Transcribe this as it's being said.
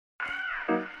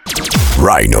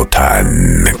Rhino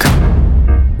Tank.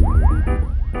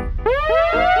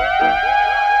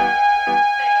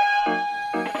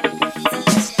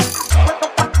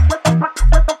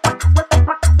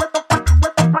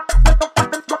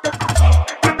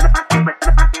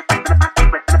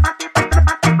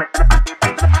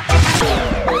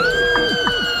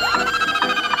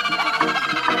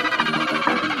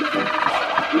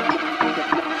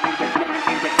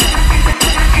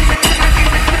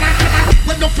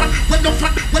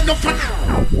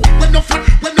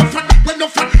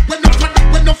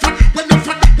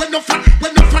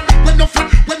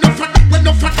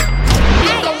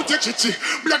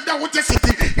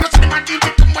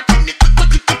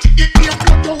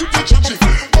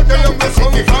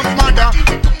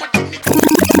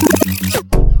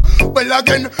 Well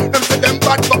again, them say them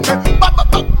bad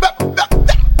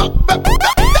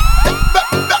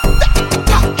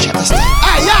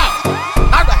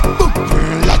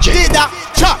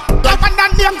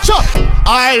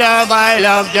but I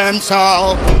love them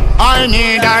so. I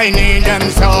need them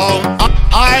so.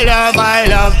 I love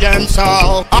them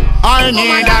so. I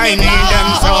need them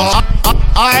so.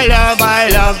 I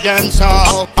love them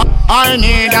so. I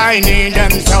need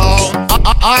them so.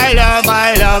 I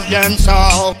love them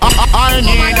so. I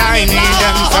need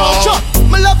them so.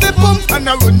 Me love the pump and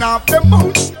I run off them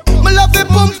mouth. Me love the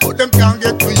pump, but them can't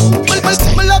get to you.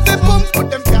 Me love the pump, but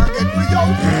them can't get to you.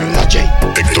 La J.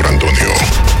 Héctor Antonio.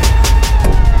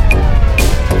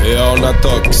 Et on a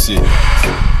toxique.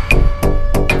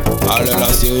 Alors là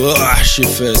c'est she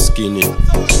fait skinny.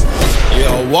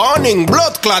 Yo, warning,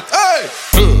 blood clot, hey!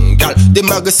 Gal,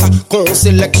 démarre ça, qu'on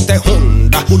sélecte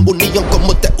Honda. Ou n'ayons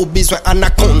comme t'es au besoin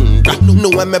anaconda. Nous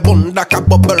aimons bonda, qu'à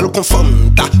bubble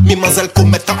confonda. Mimazelle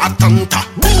commettant attentat.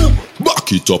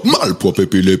 Back it up, malpropre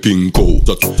puis les pinko.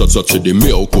 Ça c'est des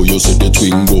miracles, yo c'est des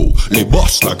twingo. Les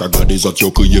boss là, qu'à des autres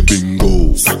yo crié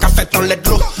bingo. Ça qu'a fait en let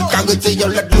l'eau, carré yon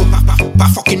let l'eau. Pas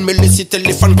fucking me laisser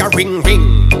téléphone qu'à ring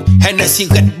ring. Hennessy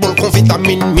Red Bull con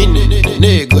vitamine mine.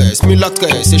 Négresse,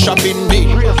 mulâtresse et chabine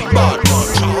bin. Bad man,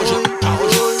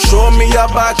 show me your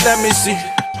back, let me see.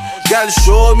 Girl,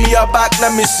 show me your back,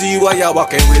 let me see what you're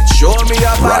walking with. Show me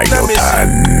your back, let me see.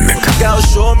 Girl,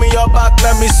 show me your back,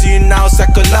 let me see. Now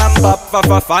second lamb up,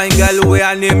 fine girl, we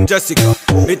her name Jessica.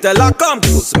 Me tell her come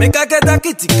close, make her get a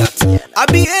kitty cat. I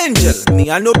be angel,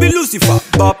 me I no be Lucifer.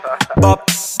 Bop, bop,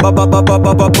 bop, bop, bop,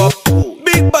 bop, bop, bop.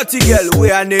 Big body girl, we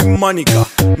her name Monica.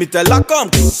 Me tell her come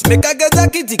close, make her get a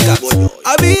kitty cat.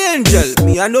 I be angel,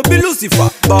 me I no be Lucifer.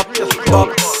 Bop, bop.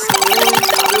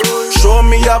 Show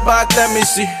me your back, let me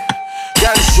see.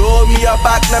 Girl, show me your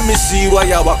back, let me see what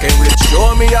you're walking with.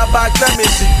 Show me your back, let me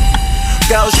see.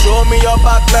 Girl, show me your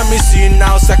back, let me see.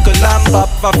 Now second lamb up,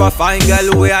 fine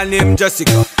girl, we her name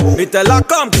Jessica. Me tell her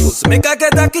come close, make her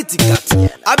get a kitty cat.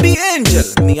 I be angel,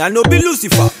 me I no be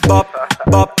Lucifer. Bop,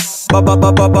 bop, bop, bop,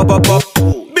 bop, bop, bop, bop.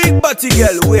 Big body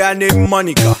girl, we her name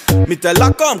Monica. Me tell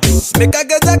her come close, make her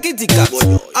get a kitty cat.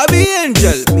 I be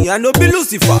angel, me I no be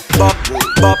Lucifer. Bop,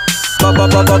 bop, bop,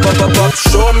 bop, bop, bop, bop, bop.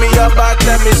 Show me your back,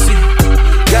 let me see.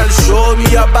 Girl, show me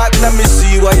your back, let me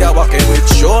see what you're walking with.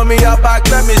 Show me your back,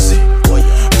 let me see.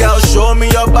 Girl, show me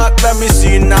your back, let me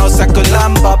see. Now second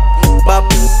lamb up, bop,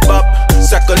 bop.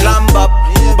 Second lamb up,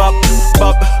 bop,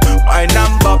 bop. My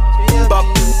number, bop, bop.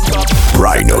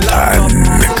 Rhino Tank.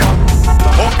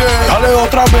 Okay, dale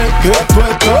otra vez, que esto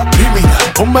está criminal.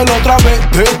 Pónmelo otra vez,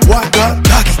 te guaca,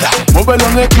 taquita. Móvelo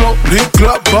en el club,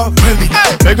 va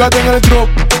criminal. Pégate en el drop,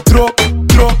 drop,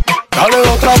 drop. Dale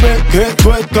otra vez, que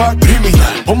esto está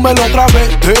criminal. Pónmelo otra vez,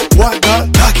 te guaca,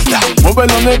 taquita.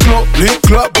 Móvelo en el club,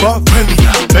 va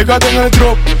criminal. Pégate en el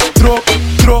drop, drop,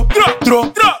 drop, drop,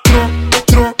 drop, drop,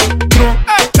 drop, drop,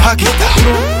 taquita.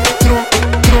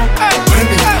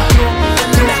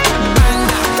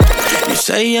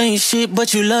 Say you ain't shit,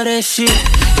 but you love that shit.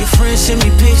 Your friends send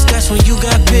me pics, that's when you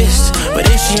got pissed. But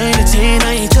if she ain't a 10,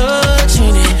 I ain't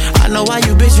touching it. I know why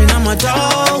you bitchin', I'm a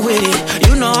dog with it.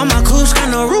 You know I'm a coos, got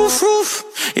no roof.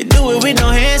 You do it with no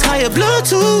hands, call your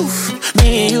Bluetooth.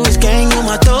 Me and you is gang, you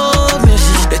my thug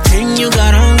missus. The thing you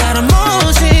got on got them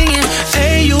all singing.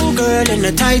 Hey, you girl in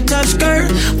a tight top skirt.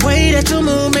 Way that you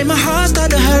move made my heart start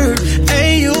to hurt.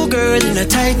 Hey, you girl in a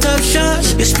tight top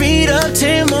shorts. You speed up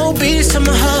 10 more beats to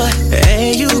my heart.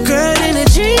 Hey, you girl in the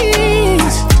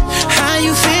jeans. How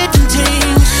you fit them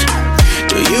things?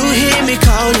 Do you hear me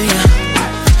calling?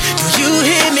 Do you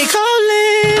hear me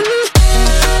calling?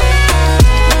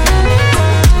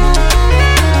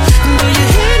 Do you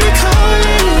hear me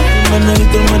calling?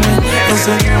 Manito,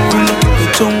 ese culo de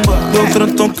chumba. Dos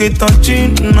tratos toquita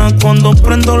china cuando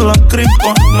prendo la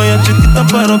cripa. Media chiquita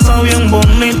pero está bien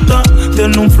bonita.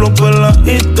 Tiene un flow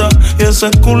peladita y ese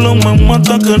culo me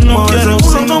mata que no quiero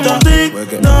cinta.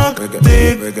 Tic-tac,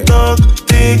 tic-tac,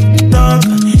 tic-tac.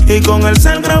 Y con el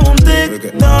cel grabo un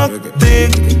tic-tac,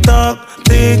 tic-tac,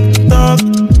 tic-tac.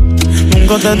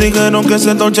 Nunca te dijeron que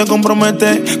ese Dolce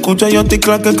compromete. Escucha yo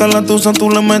tic-clac que la tusa tú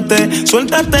le metes.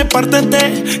 Suéltate,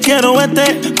 pártete, quiero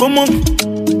verte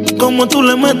como tú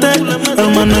le metes.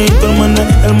 El maneito,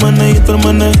 el maneito,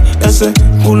 ese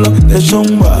culo de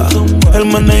chomba. El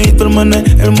maneito, el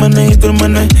maneito,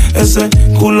 ese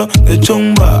culo de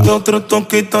chomba. De otro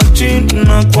toquita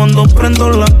china cuando prendo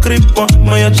la cripa.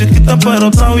 Media chiquita pero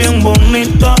está bien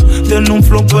bonita. Tiene un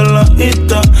flow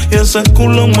peladita y ese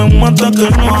culo me mata que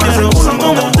no quiero.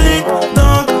 Como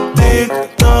tic-tac,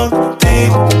 tic-tac,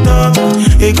 tic-tac.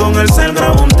 Y con el cel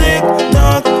grabo un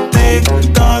tic-tac,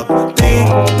 tic-tac,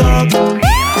 tic-tac.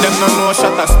 Them no know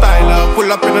shot a styler.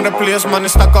 Pull up in the place, man,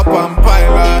 stack up and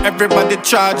pile up. Everybody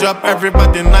charge up,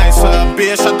 everybody nicer.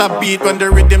 Bass shot a beat when the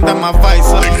rhythm them a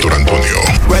vice up.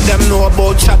 Where them know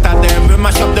about chatter them. We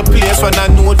mash up the place when a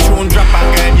new tune drop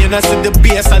again. You know see the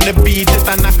bass and the beat, it's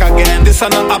a knock again. This a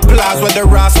not applause where the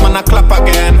rasp man a clap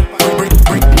again. Bring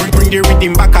the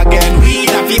rhythm back again. We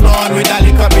have it on with a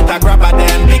little bit of grabber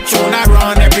then. Big tune a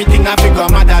run, everything a figure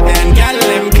madder then. Girl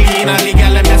them clean and the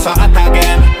girl them mess so hot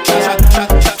again.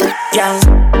 Girl,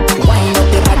 wind up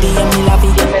your body and me love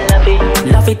it.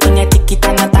 Love it when you tick it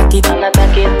and attack it.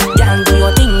 Girl, do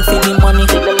your thing for the money.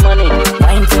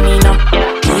 Wine for me now.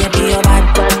 Baby, you're bad.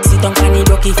 Sit down and you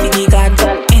broke it for the god.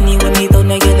 Anyway, me don't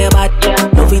know you're bad.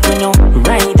 Love it when you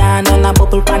ride down on a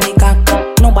bubble panic.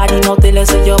 Nobody know tell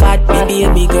us you're bad.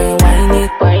 Baby girl, wine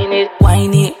it, wine it,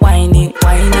 wine it, wine it,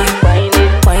 wine it, wine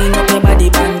it. Wine up your body,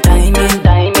 band timing.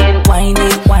 Wine it, wine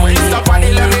it, wine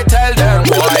it. Let me tell them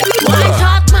why. One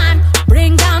shot man,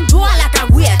 bring down to a like a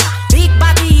weight. Big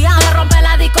body and rompe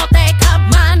la discoteca,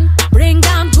 man. Bring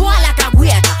down to a like a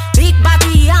weight. Big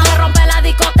body and rompe la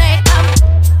discoteca.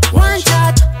 One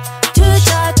shot, two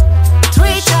shot,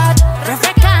 three shot,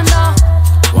 refrescando.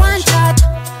 One shot,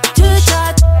 two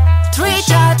shot, three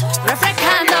shot,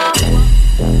 refrescando.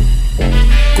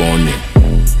 Coño,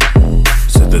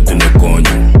 se te tiene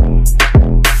coño.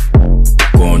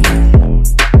 Coño,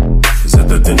 se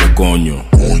te tiene coño.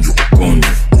 Coño,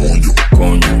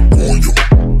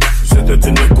 se te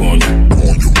tiene coño.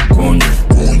 Coño.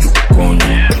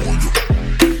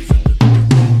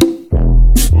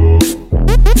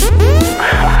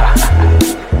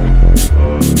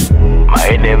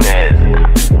 My name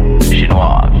is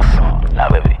Chinois, la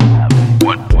baby.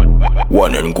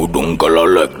 One and good uncle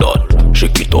like that.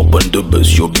 Shake it up and the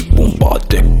bass, your big boom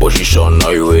party. Position,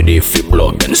 are you ready for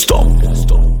block and stop?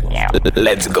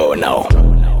 Let's go now.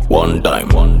 One time,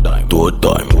 two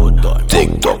time.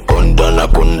 Tick tock, kunda.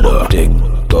 Tick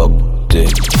tock,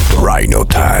 tick. Rhino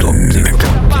time.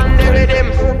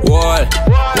 Wall,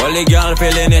 the girl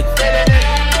feeling it.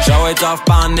 Show it off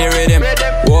on the rhythm.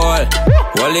 Wall,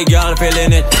 the girl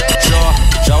feeling it.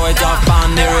 Show it off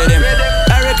on the rhythm.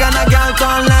 Eric and a girl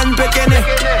turn land picking it.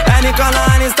 Any color,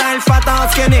 any style, fat or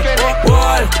skinny.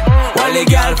 Wall, the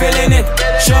girl feeling it.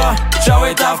 Show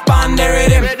it off on the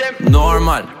rhythm.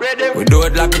 Normal, we do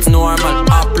it like it's normal.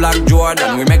 Up like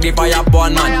Jordan, we make the fire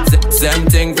burn, man. Same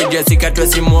thing for Jessica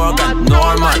Tracy Morgan.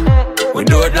 Normal, we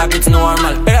do it like it's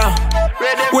normal. Yeah,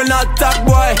 we not top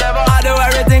boy. I do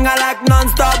everything I like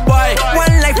non-stop boy.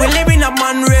 One life we live in a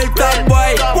man real top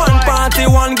boy. One party,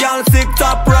 one girl sick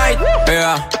top right.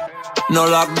 Yeah, no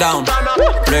lockdown.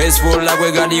 Place full like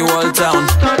we got the whole town.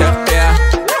 Yeah,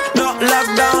 no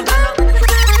lockdown.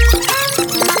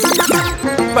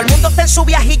 Todo el mundo está en su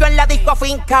viajillo en la disco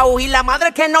fincao. Y la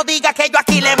madre que no diga que yo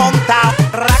aquí le he montao.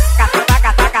 Raca,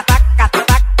 taca, taca, taca,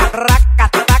 taca, raca,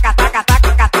 taca, taca,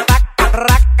 taca, taca,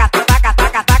 raca, taca, taca,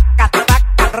 taca, taca,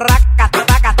 raca,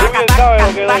 taca, taca,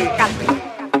 taca.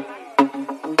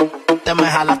 Te me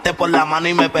jalaste por la mano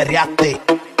y me perreaste.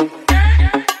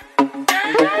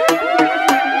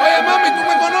 Oye, mami, ¿tú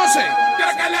me conoces?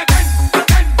 Quiero que le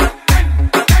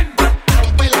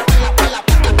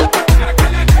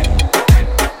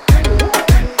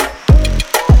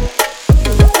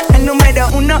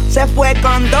Se fue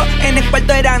con dos, en el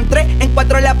cuarto eran tres, en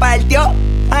cuatro la partió.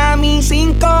 A mí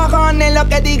 5 cojones lo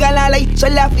que diga la ley.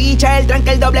 Son la ficha, el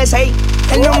tranque, el doble 6.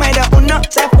 El número 1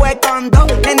 se fue con dos,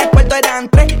 en el cuarto eran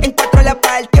tres, en cuatro la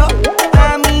partió.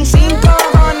 A mí 5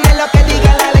 cojones lo que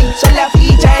diga la ley. Son la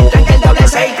ficha, el tranque, el doble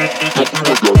 6.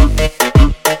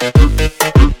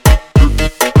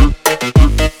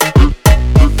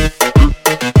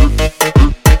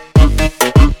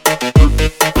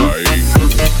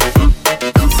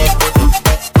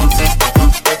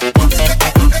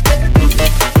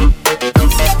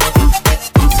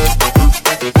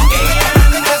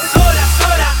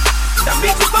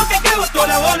 gustó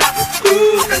la bola.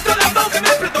 Prestó la voz que me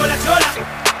explotó la chola.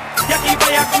 Y aquí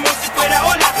vaya como si fuera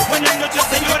ola. Buenas noches,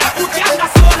 señora. Usted anda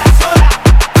sola, sola.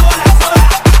 Sola, sola.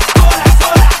 Sola,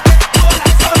 sola. Sola,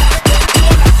 sola.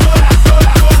 Sola, sola.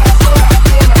 Sola, sola.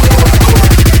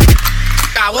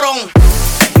 Cabrón.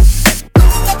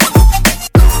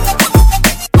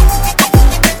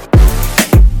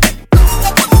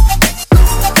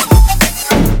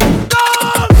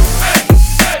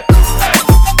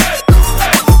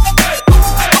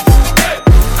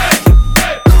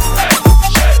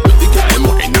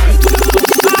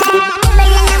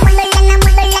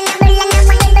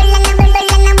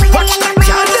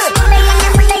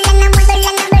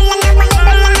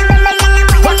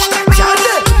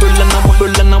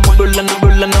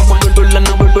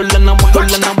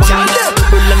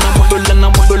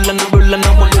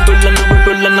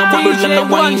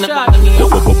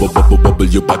 Bubble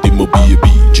your body, my baby.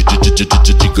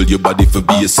 Jiggle your body for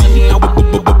BSC.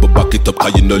 Back it up,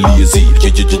 cause you no lazy.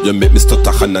 You make me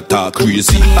stutter and I talk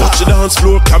crazy. Touch the dance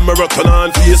floor, camera turn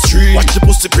on face 3. Watch the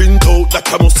pussy print out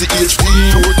like I must see HD.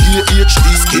 4K HD,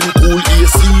 skin cool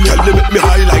AC. Can you make me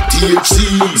high like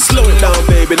THC? Slow it down,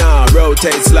 baby, now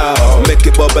rotate slow. Make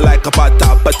it bubble like a pot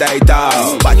top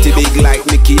potato. Body big like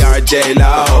Nicki or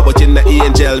J-Lo. But you're the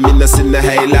angel, me no see the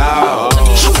halo.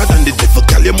 Sugar than the devil,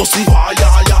 girl, you must see why,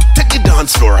 yeah. Take the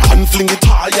dance floor and fling it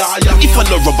high, yeah. If I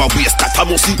no rubber waist, that I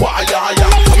must see why, yeah.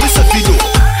 Come and say you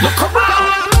look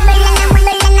around.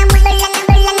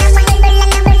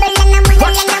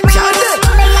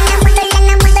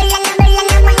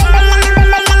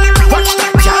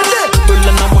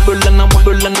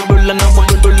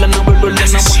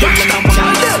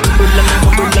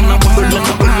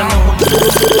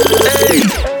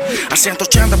 A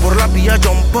 180 por la vía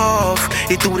John Puff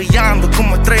y tú brillando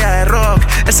como estrella de rock.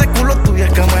 Ese culo tuyo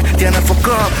es que me tiene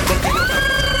foco.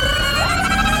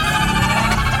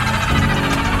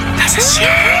 La sesión.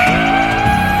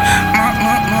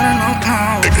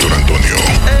 No. Héctor Antonio.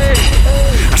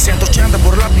 A 180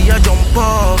 por la vía John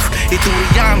Puff y tú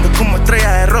brillando como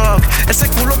estrella de rock. Ese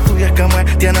culo tuyo es que me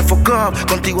tiene foco.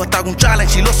 Contigo hasta hago un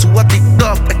challenge y lo subo a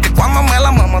TikTok. Es que cuando me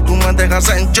la mama tú me dejas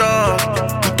en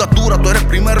shock. Tu estatura, tú eres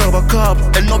primer Robocop.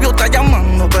 El novio está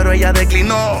llamando pero ella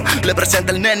declinó. Le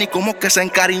presenta el nene y como que se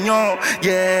encariñó.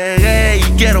 Llegué y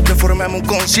quiero que formemos un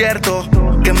concierto.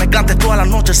 Que me cantes toda la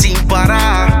noche sin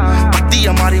parar.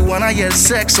 Pastilla, marihuana y el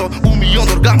sexo. 1 millón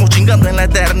de orgasmos chingando en la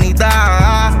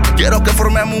eternidad. Quiero que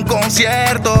formemos un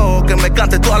concierto. Que me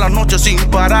cantes toda la noche sin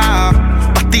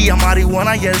parar. Pastilla,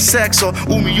 marihuana y el sexo.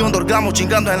 1 millón de orgasmos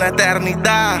chingando en la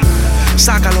eternidad.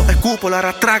 Sácalo, escúpalo,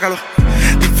 arrastrágalo.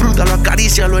 Disfrútalo,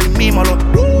 acarícialo y mímalo.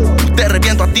 Te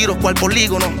reviento a tiros cual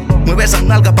polígono. Mueve esas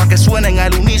nalgas pa' que suenen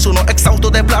al unísono. Exhausto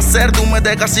de placer, tú me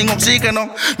dejas sin oxígeno.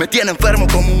 Me tiene enfermo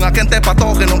como un agente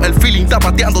patógeno. El feeling está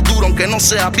pateando duro aunque no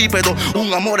sea bípedo.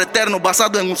 Un amor eterno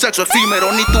basado en un sexo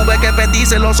efímero. Ni tuve que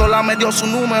pedírselo, sola me dio su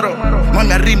número.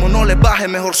 Mami, al ritmo no le bajes,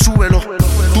 mejor súbelo.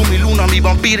 Tú mi luna, mi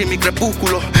vampiro y mi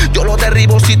crepúsculo. Yo lo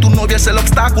derribo si tú no vies el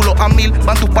obstáculo. A 1000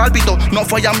 van tus pálpitos, no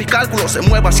fallan mis cálculos. Se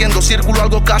mueve haciendo círculo,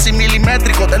 algo casi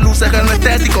milimétrico. De luces en lo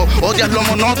estético, odias lo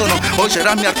monótono. Hoy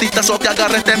serás mi artista, so te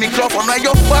agarre este micrófono.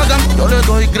 Ellos pagan, yo les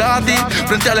doy gratis.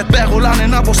 Frente al espejo la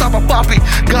nena posa pa' papi.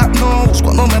 God knows,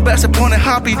 cuando me ve se pone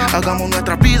happy. Hagamos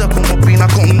nuestra vida como Pina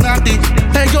con Nati.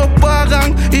 Ellos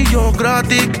pagan y yo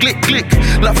gratis. Click,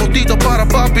 click, la fotito para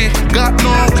papi. God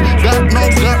knows, God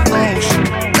knows, God knows.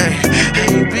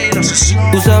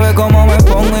 Tú sabes cómo me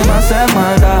pongo y me hace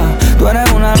maldad. Tú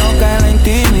eres una loca en la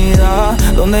intimidad.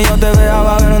 Donde yo te vea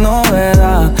va a haber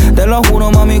novedad. Te lo juro,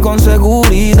 mami, con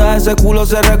seguridad. Ese culo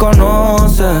se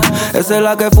reconoce. Esa es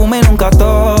la que fuma y nunca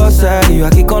tose. Y yo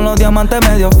aquí con los diamantes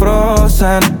medio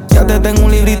frozen. Ya te tengo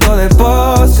un librito de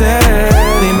pose.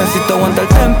 Dime si te aguanta el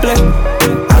temple.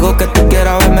 Algo que tú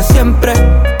quieras verme siempre.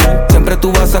 Siempre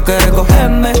tú vas a querer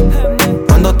cogerme.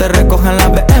 Cuando te recogen la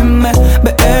BM.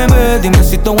 Dime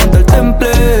si te aguanta el temple.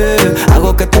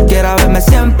 Algo que tú quieras verme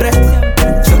siempre.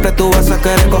 Siempre tú vas a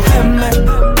querer cogerme.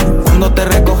 Cuando te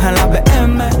recogen la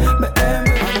BM.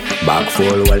 Back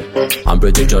full well, I'm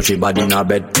pretty sure she body in a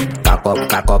bed. Cock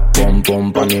up, pump,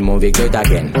 pump, and me movie great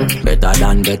again. Better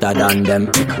than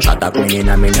them. Shot a queen in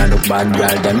a me nah look bad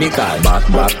girl them. Because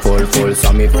back full,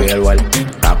 so me feel well.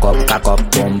 Cock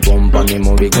up, pump, pump, and me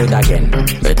movie great again.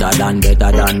 Better than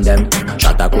them.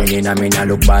 Shot a queen in a me nah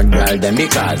look bad girl them.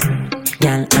 Because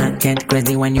girl, I get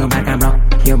crazy when you back and rock.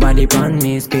 Your body pon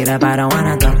me, speed up, I don't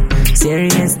wanna talk.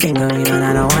 Serious thing going on,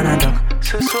 I don't wanna talk.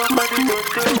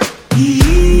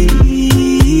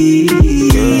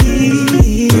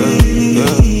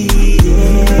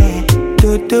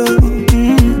 Dodo,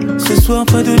 ce soir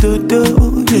pas de dodo.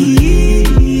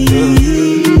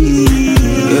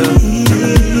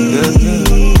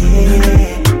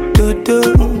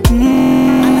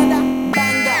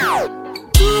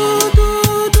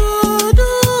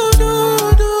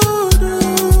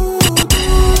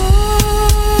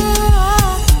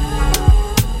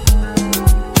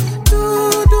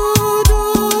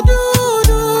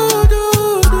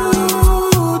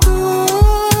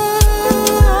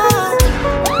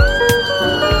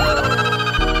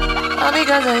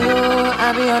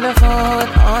 I be on the phone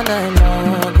all night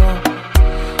long.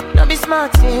 Don't be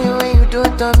smart when you do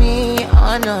it to me.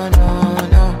 Oh no, no,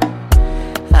 no.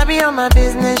 I be on my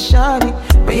business, shawty,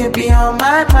 but you be on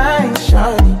my mind,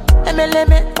 shawty. Let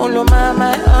me all of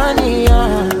my honey,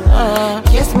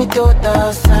 Kiss me to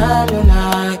the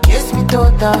cellular, kiss me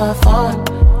to the phone.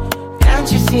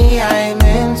 Can't you see I'm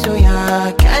into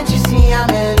ya? Can't you see I'm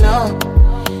in love?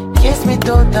 Kiss me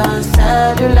to the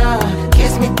cellular,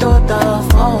 kiss me to the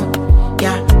phone.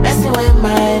 Yeah, messing with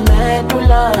my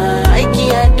medulla, I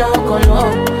can't talk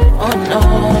alone. Oh no,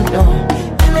 no.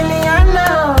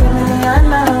 Emiliano,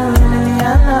 Emiliano,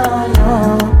 Emiliano,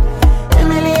 no.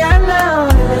 Emiliano,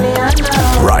 Emiliano.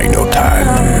 Rhino Time.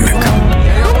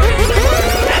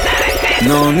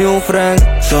 No new friends,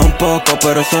 son pocos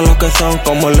pero son los que son.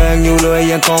 Como Len, Yulo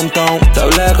y en Compton. Te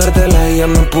hablé de cartela y ya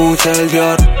me puse el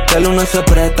Dior. El uno se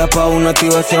presta pa' una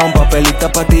activación.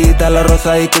 Papelita, patita, la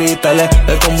rosa y cristales.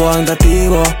 El combo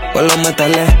andativo con los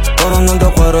metales.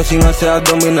 Coronando cuadros sin hacer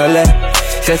abdominales.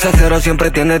 Si es acero siempre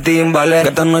tiene timbales. Que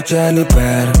esta noche ni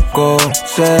perco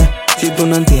sé. Si tú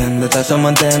no entiendes, te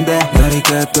hacemos entender. Dari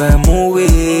que esto es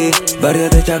movie.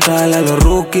 Varios de chacal a los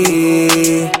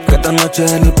rookies. Que esta noche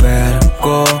ni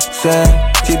perco sé.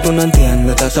 Si tú no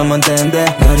entiendes, te hacemos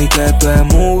entender. Dari que esto es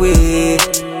movie.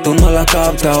 Tú no la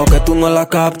captas o que tú no la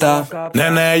captas.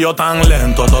 Nene, yo tan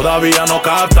lento, todavía no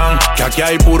captan que aquí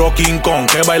hay puro King Kong,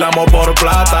 que bailamos por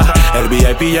plata. El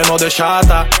VIP lleno de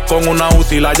chata, con una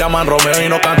Uzi la llaman Romeo y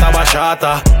no canta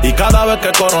bachata. Y cada vez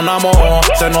que coronamos,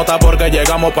 se nota porque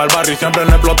llegamos pa'l barrio y siempre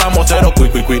nos explotamos. Cero cui.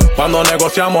 Cuando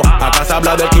negociamos, acá se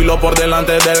habla de kilo por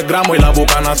delante del gramo y las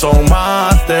bucanas son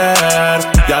master.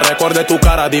 Ya recuerde tu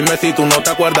cara, dime si tú no te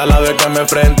acuerdas la vez que me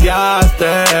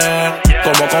frenteaste.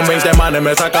 Como con 20 manes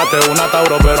me sacaste una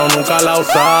Tauro pero nunca la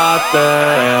usaste.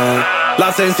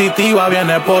 La sensitiva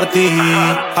viene por ti,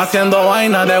 haciendo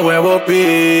vaina de huevo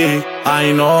pi.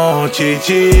 Ay no,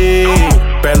 chichi.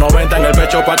 P90 en el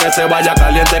pecho pa' que se vaya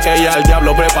caliente, que ya el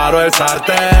diablo preparó el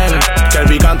sartén. Que el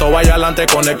bicanto vaya adelante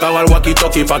conectado al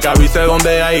walkie-talkie pa' que avise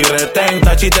donde hay retén.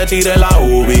 Tachi te tire la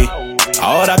ubi,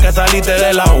 ahora que saliste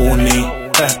de la uni.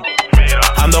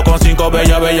 Ando con 5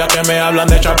 bellas que me hablan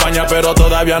de champaña, pero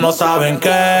todavía no saben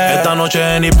que esta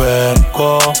noche ni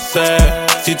perco sé.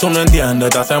 Si tú no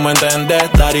entiendes, te hacemos entender.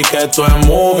 Dari que esto es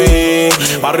movie.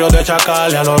 Barrio de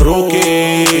chacal y a los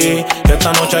rookies. Que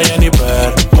esta noche hay ni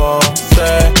perco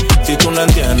sé. Si tú no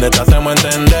entiendes, te hacemos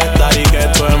entender. Dari que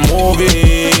esto es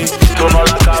movie. Tú no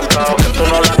la captas, que tú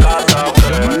no la captas,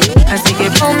 Así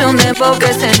que ponme un depo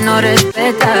que se no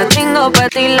respeta. Tengo pa'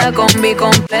 ti la combi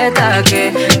completa,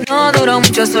 que no duró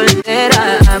mucho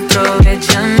soltera.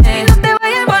 Aprovechame, no te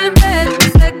vayas a volver.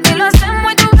 Sé que lo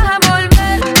hacemos y tú vas a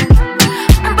volver.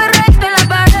 Un perreíto en la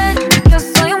pared. Yo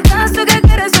soy un caso que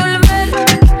quieres resolver,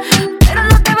 pero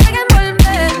no te vayas a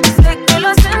volver. Sé que lo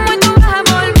hacemos y tú vas a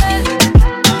volver.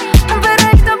 Un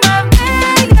perreíto pa'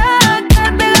 bella, estar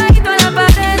pegadito en la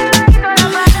pared.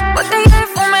 Botella de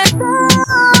fumeta,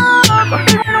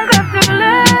 porque yo nunca te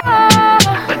leo.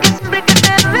 Porque siempre que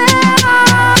te veo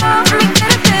me quieres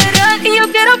esperar y yo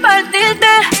quiero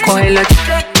partirte. Coge la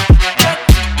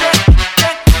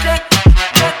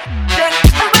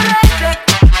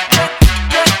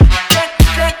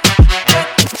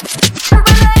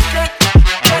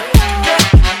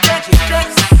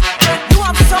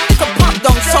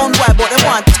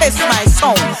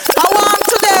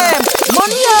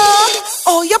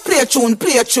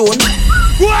Play a tune.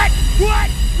 What?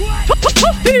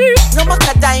 No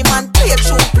matter diamond, play a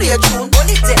tune.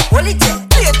 Hold it.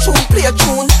 Play a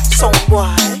tune. Sound boy,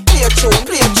 play a tune.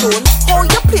 How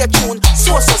you play a tune?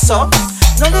 So.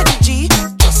 No lady G,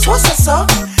 just so.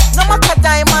 No matter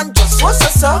diamond, just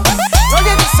so. No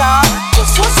lady sir,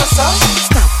 just so.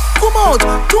 Stop. Come out,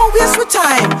 don't waste my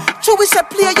time. True we say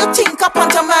play your think up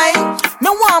onto mine. Me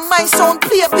want my sound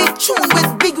play a big tune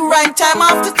with big rhyme time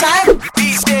after time.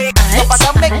 These days, nobody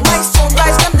make my sound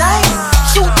rise them nine.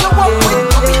 Shoot your one with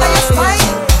nothing like your spine.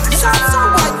 Sound so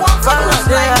white, one for the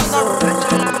line.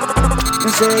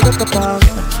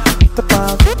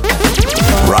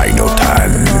 Rhino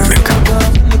Time.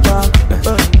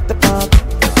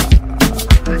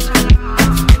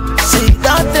 See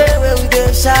that day where we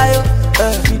get shy.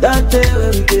 That day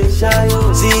where we get shy.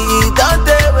 See that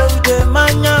day where we get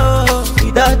mania.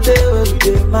 That day where we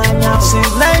get mania.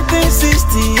 Since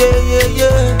 1960,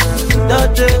 yeah.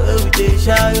 That day where we get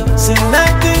shy. Since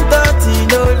 1930,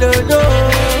 no.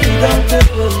 That day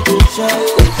where we get shy.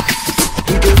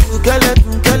 We do skeleton.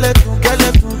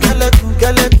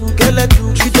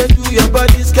 You just do your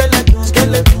body skeleton. You just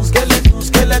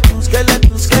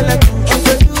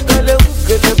do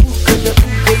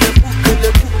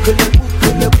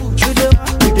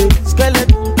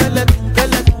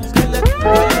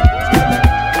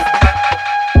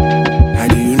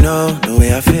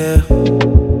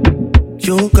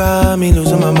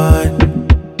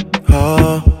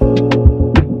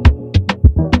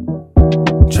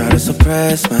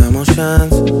express my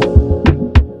emotions.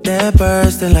 They're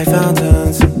bursting like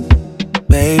fountains,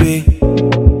 baby.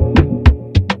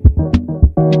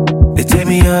 They take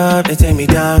me up, they take me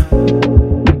down.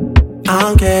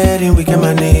 I'm getting weak in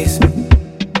my knees.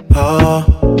 Oh,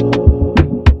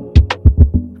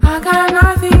 I got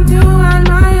nothing to hide,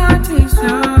 my heart is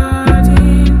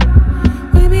hurting.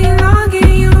 We belong in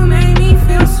you, make me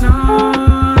feel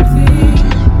something.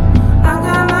 I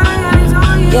got my eyes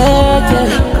on you. Yeah,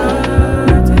 yeah.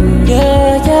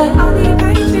 Yeah, I'll be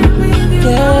patient with you.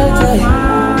 yeah.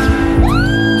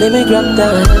 Let me grab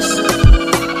that ass.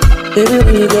 Baby,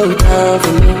 when you go down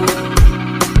for me,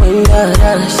 when that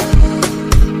ass,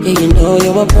 yeah, you know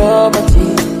you're my property.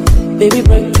 Baby,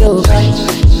 break your back.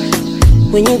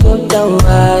 When you go down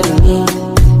right on me,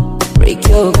 break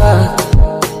your back.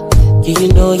 Yeah, you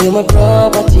know you're my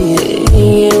property.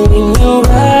 Yeah, when you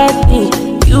ride me,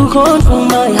 you control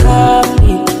my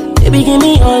heartbeat. Baby, give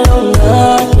me all or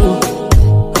nothing.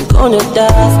 I'm gonna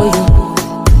die for you.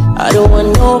 I don't want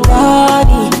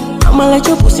nobody. I'ma let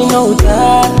your pussy know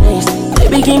darkness.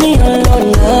 Baby, give me all or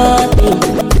nothing.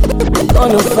 I'm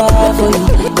gonna fight for you.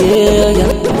 Yeah,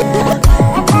 yeah.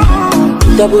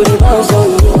 That booty bounce on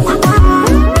me.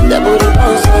 That booty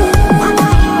bounce on me.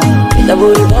 That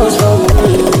booty bounce on me.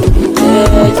 Yeah,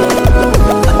 yeah.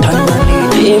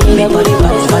 That booty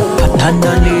bounce on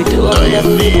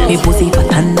me. Me pussy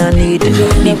patanda need.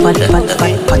 Me pat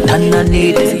patanda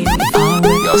need.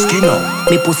 Your skin up.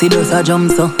 Me pussy does a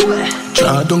jump so.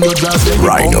 Try down your dress.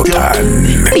 Rhino Tan.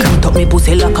 Beat up me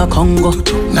pussy like a Congo.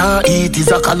 Nah, eat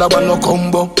is a calabar no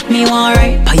combo. Me want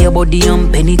right by your body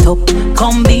and pen it up.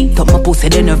 Come beat up my pussy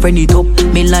then a friend it up.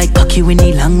 Me like cocky when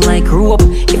he long like rope.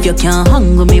 If you can't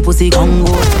hang with me pussy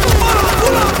Congo.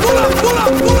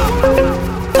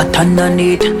 Patanda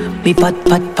need. Me pat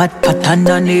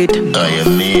patanda need.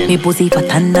 Me pussy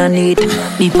patanda need.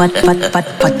 Me pat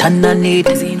patanda need.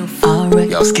 Alright.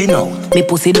 Your skin out. Me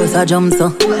pussy does a jump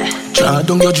so. Try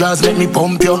down your dress, make me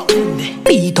pump you.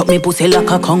 Beat up me pussy like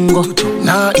a Congo.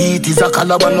 Nah, eat is a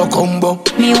calabar no combo.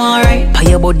 Me want right by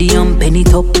your body and pen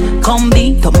it up. Come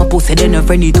beat up my pussy then a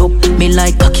friend it up. Me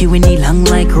like cocky when he long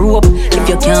like rope. If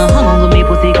you can't hang with me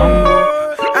pussy Congo.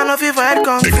 I know if you fight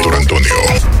conflict,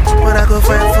 but I go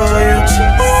fight for you.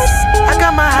 I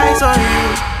got my eyes on you.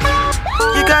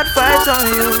 You got vibes on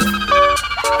you.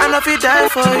 I know if you die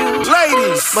for you,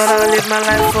 ladies, but I'll live my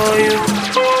life for you.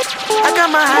 I got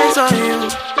my eyes on you.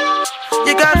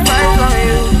 You got vibes on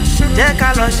you. Take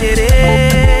a look shit.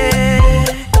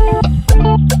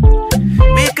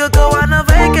 We could go on a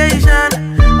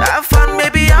vacation, have fun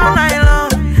maybe all night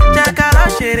long. Take a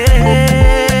look shit.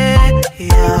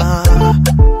 Yeah.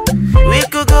 We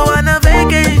could go on a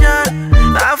vacation,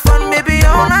 have fun maybe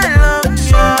all night long.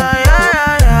 Yeah,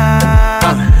 yeah,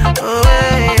 yeah. Oh,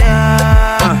 yeah.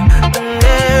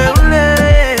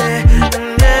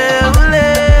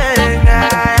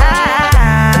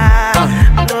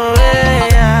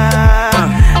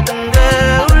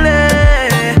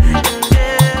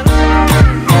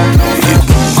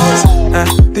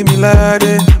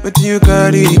 What you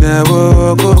got in a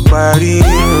walk up party?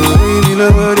 Really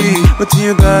lovely. What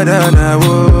you got on a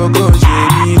walk up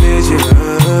Jamie Leisure?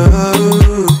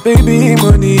 Baby,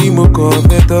 money, more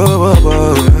confet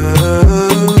over.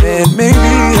 And maybe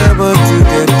I'm about to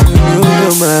get to know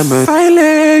your mama. My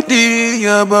lady,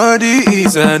 your body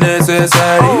is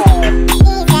unnecessary.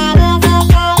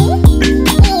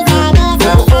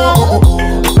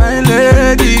 My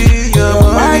lady, your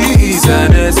body is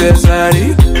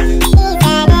unnecessary.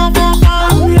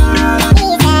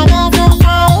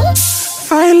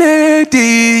 My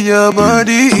lady, your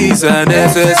body is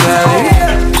unnecessary.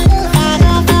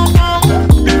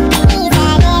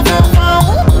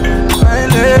 My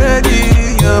lady,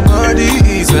 your body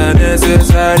is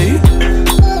unnecessary.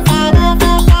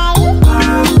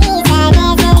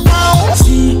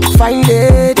 See, fine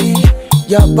lady,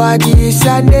 your body is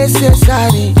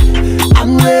unnecessary.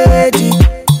 I'm ready.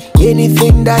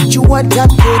 Anything that you want, I'm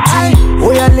ready.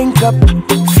 Oh, yeah, link up.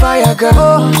 Fire girl,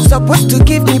 oh, supposed to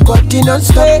give me body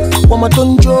non-stop. One more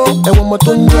tonjo, and one more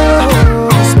tonjo.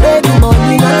 Spend the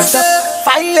money non-stop.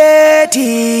 Fine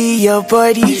lady, your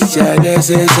body is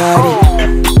unnecessary.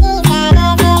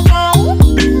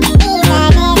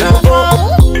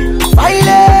 Fine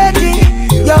lady,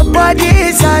 your body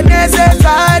is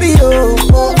unnecessary. Oh,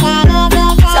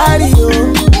 sorry,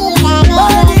 oh.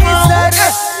 Body is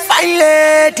unnecessary. Fine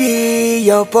lady,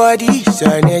 your body is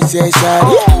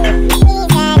unnecessary.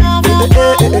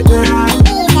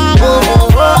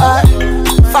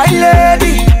 Fine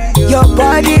lady, your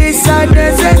body is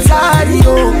unnecessary.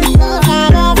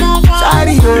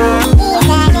 Sorry,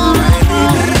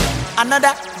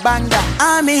 another banger.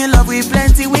 I'm in love with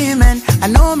plenty women. I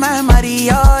know my marry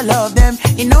all of them.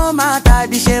 It no matter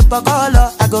the shape or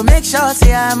color. I go make sure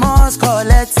say I must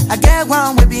collect. I get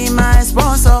one will be my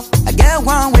sponsor. I get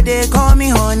one where they call me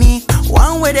honey.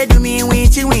 One way they do me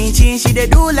winchy winchy. She they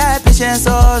do like patience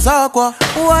or so.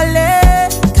 Wale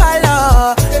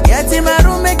color. Get in my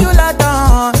room make you lot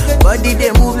on. Body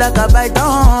they move like a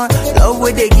python. Love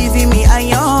where they giving me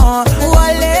iron.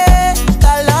 Wale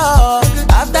color.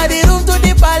 After the room to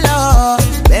the palace.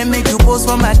 Then make you pose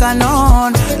for my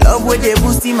canon. Love where they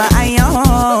boosting my iron.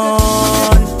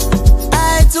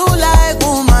 I too like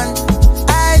woman.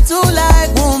 I too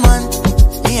like woman.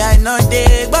 Me I know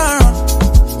they burn.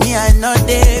 Me I know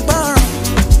they burn.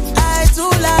 I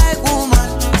too like woman.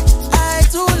 I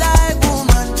too like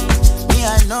woman. Me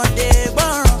I know they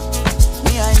burn.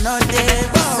 Me I know they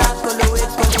burn.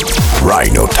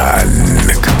 Rhino Tan.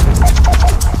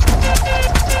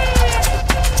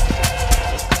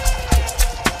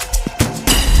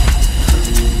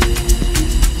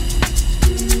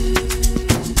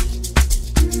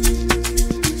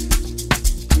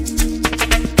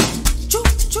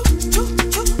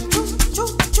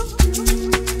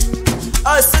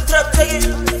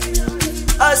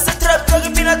 Se trap que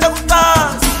vina te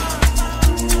gustas.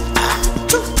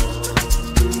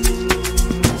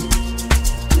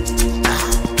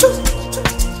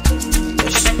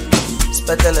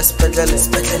 Spedele, spedele,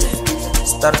 spedele.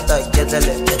 Starta,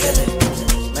 gedele, gedele.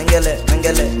 Mengele,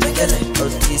 mengele, mengele.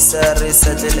 Otisa,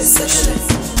 resedele, sedele.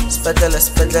 Spedele,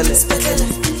 spedele, spedele.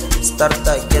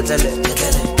 Starta, gedele,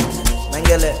 gedele.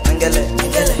 Mengele, mengele,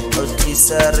 mengele.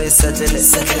 Otisa, resedele,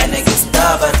 sedele. Nigga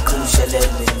stava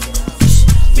kushelele.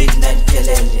 Midnight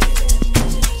kelele.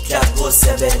 Klapo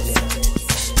sebele.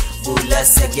 Bula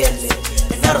segele.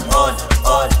 Nar on,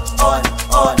 on, on,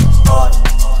 on, on.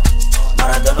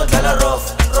 Maradona dalla rough,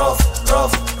 rough,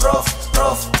 rough, rough,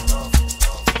 rough.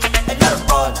 Nar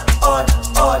on, on,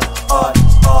 on, on,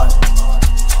 on.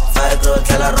 Fibro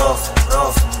dalla rough,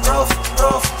 rough, rough,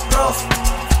 rough, rough.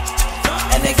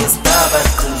 And I guess stava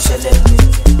kushelele.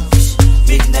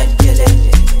 Midnight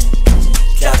kelele.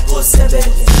 Klapo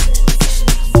sebele.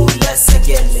 Bula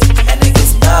segele. And I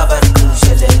guess stava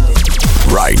kushelele.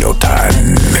 Rhino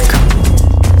Tan.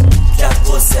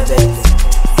 Klapo sebele.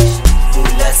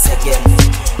 Bula segele.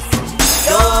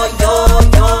 Yo, yo,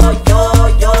 yo, yo,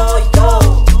 yo, yo.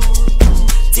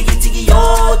 Tiki, tiki,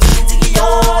 yo, tiki, tiki, yo,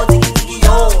 tiki, tiki,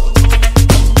 yo.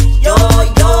 Yo,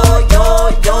 yo, yo,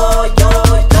 yo, yo,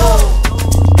 yo.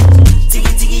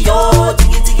 Tiki, tiki, yo,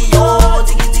 tiki, tiki, yo,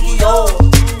 tiki, tiki, yo.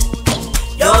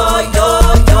 Yo, yo,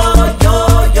 yo, yo,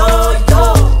 yo, yo.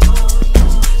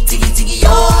 Tiki, tiki,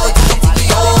 yo, tiki, tiki,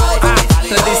 yo.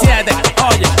 37,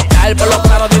 oye, caer por los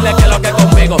claros, dile que lo que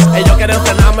conmigo. Ellos quieren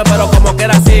frenarme, pero como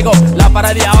quiera sigo. La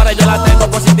pared ahora yo la tengo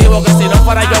positivo. Que si no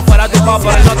fuera yo, fuera tu papá,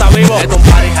 pero él no está vivo. Es un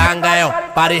party hangueo,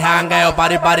 party hangueo,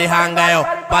 party hangueo,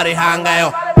 party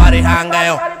hangueo, party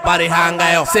hangueo, party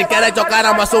hangueo. Si quieres chocar,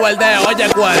 vamos a subir el dedo. Oye,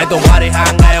 cuál es un party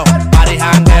hangueo, party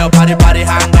hangueo, party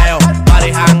hangueo,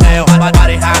 party hangueo,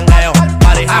 party hangueo,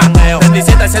 party hangueo.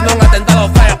 37 haciendo un atentado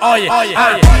feo. Oye, oye,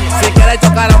 oye. Si quieres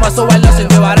chocar, vamos a subirlo sin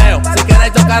tibareo. Si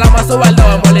quieres chocar, vamos a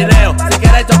subirlo en molineo. Si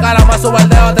quieres chocar, vamos a subir el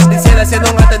dedo. 37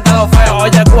 haciendo un atentado feo.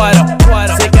 Oye, cuero,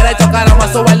 cuero. Si quieres chocar, vamos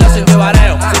a subirlo sin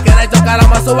tibareo. Si quieres chocar,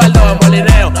 vamos a subirlo en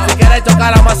molineo. Si quieres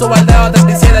chocar, vamos a subir el dedo.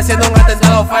 37 haciendo un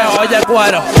atentado feo. Oye,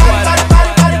 cuero, cuero.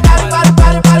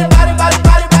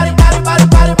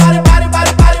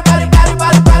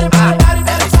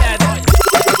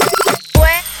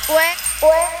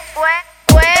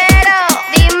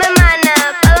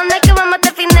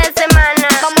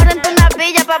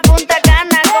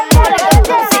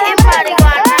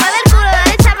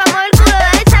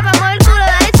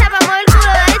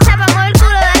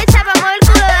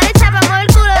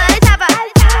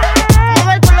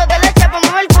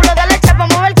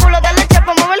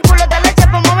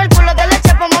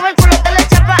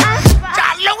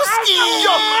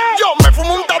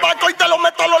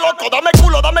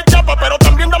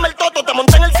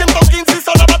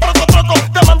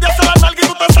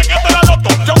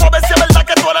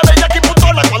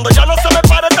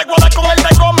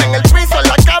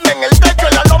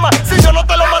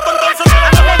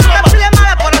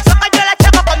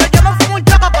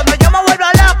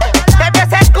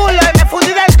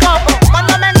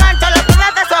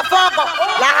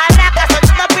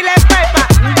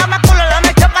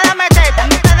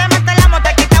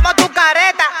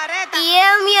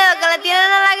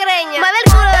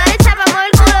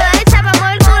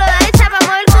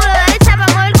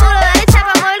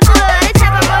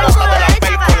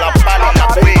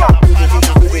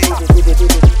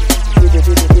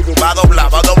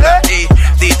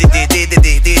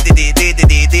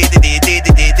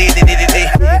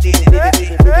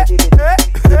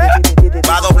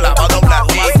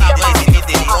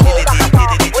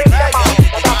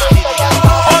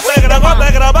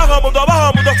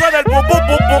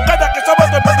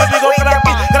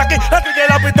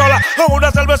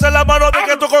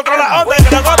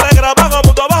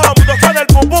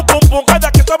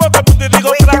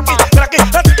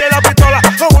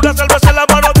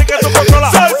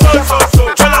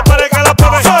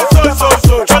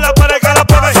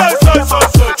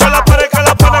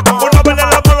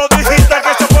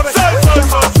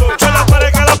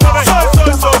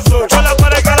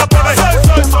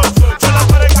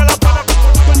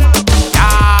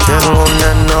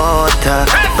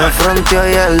 fronteó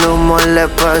y el humo le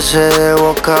pasé de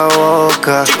boca a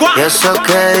boca. Y eso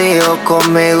que dijo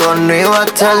conmigo no iba a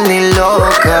estar ni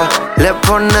loca. Le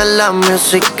pone la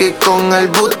música y con el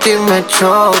booty me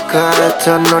choca.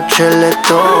 Esta noche le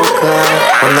toca.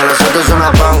 Cuando las autos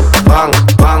suenan pan, pan,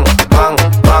 pan, pan,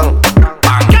 pan,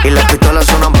 y las pistolas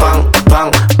suenan pan,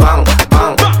 pan, pan,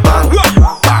 pan, pan.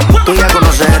 Tú ya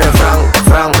conoces el refrán,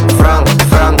 fran, fran,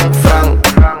 fran, fran.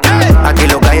 Aquí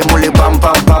lo que hay es muli pam,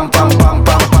 pam, pam, pam, pam,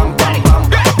 pam, pam, pam, pam.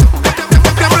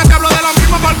 Siempre te hablo de lo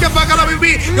mismo porque fue que lo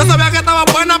viví. Yo sabía que estaba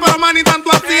buena, pero man, ni tanto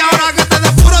así. Ahora que te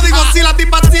descubro, digo sí, la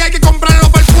tipa sí. Hay que comprar los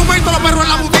perfumes y todos los perros en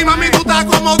la boutique. Mami, tú estás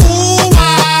como Cuba.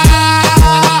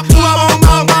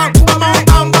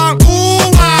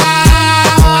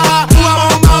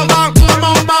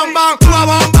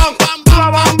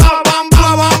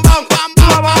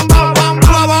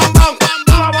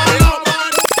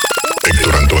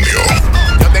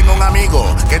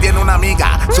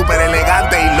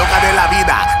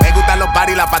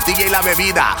 La pastilla y la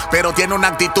bebida, pero tiene una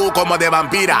actitud como de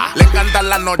vampira. Le encantan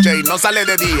las noches y no sale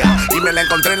de día. Y me la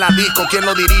encontré en la disco, ¿quién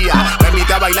lo diría? Me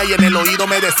invité a bailar y en el oído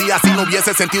me decía: si no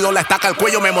hubiese sentido la estaca, el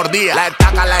cuello me mordía. La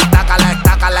estaca, la estaca, la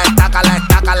estaca, la estaca, la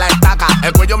estaca, la estaca.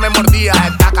 El cuello me mordía. La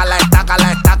estaca, la estaca,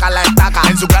 la estaca, la estaca.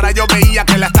 En su cara yo veía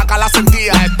que la estaca la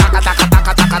sentía. Estaca, taca,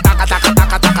 taca, taca, taca, taca,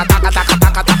 taca, taca, taca, taca,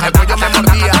 taca, taca. El cuello me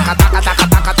mordía. Taca, taca, taca,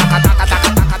 taca, taca, taca,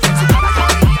 taca.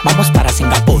 Vamos para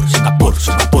Singapur, Singapur,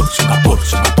 Singapur, Singapur,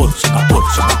 Singapur, Singapur,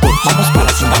 Singapur. Vamos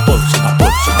para Singapur,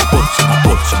 Singapur, Singapur,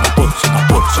 Singapur, Singapur,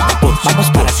 Singapur, Singapur. Vamos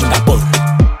para Singapur.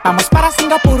 Vamos para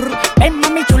Singapur. Ven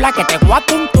mami chula que te voy a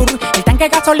dar un tour. El tanque de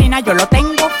gasolina yo lo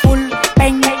tengo full.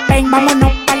 Ven, ven,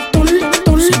 vámonos pa'l tour,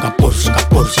 tour. Singapur,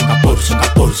 Singapur, Singapur,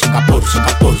 Singapur, Singapur,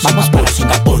 Singapur. Vamos para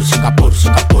Singapur, Singapur,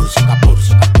 Singapur, Singapur,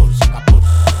 Singapur, Singapur.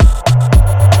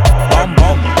 Bom,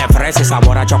 bom, de fresa y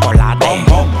sabor a chocolate. Bom,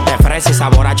 bom, de fresa y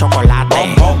sabor a chocolate.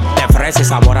 Bom, bom, de fresa y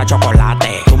sabor a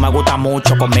chocolate. Tú me gustas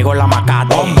mucho, conmigo la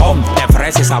macate. Bom, bom, de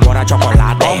fresa y sabor a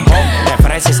chocolate. Bom, bom, de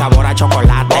fresa y sabor a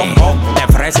chocolate. Bom, bom, de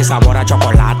fresa y sabor a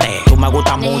chocolate. Tú me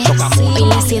gustas mucho, sí,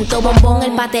 le siento bombón,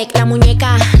 el Patek, la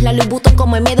muñeca, la Louis Vuitton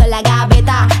como el miedo en la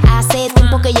gaveta. Hace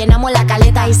tiempo que llenamos la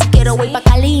caleta y si quiero voy pa'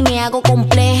 Cali me hago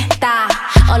completa.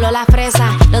 Olor a fresa,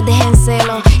 los dejé en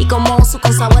celo y como uso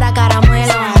con sabor a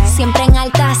caramelo. Siempre en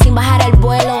alta, sin bajar el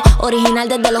vuelo. Original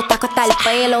desde los tacos hasta el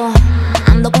pelo.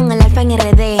 Ando con el alfa en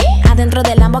RD. Adentro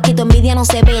del Lambo aquí tu envidia no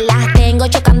se ve. Las tengo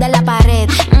chocando en la pared.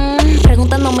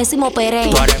 Preguntándome si me operé.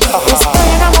 Estoy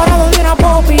enamorado de una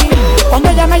popi. Cuando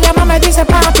ella me llama me dice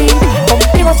papi.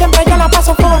 Contigo siempre yo la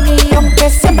paso funny. Aunque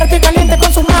siempre estoy caliente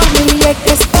con su mami. Es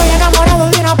que estoy enamorado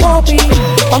de una popi.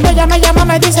 Cuando ella me llama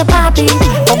me dice papi.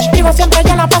 Contigo siempre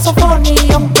yo la paso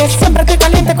funny. Aunque siempre estoy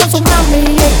caliente con su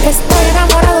mami. Es que estoy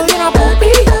enamorado de una popi.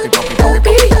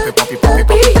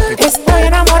 Estoy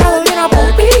enamorado de una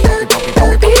popi.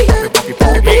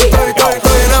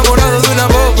 Estoy enamorado de una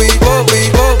popi, popi,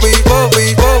 popi,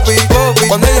 popi, popi, popi.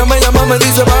 Cuando ella me llama me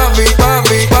dice papi,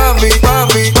 papi, papi,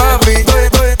 papi, papi.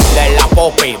 De la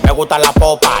popi, me gusta la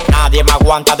popa. Nadie me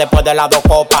aguanta después de las 2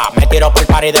 copas. Me tiro por el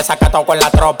party desacatado con la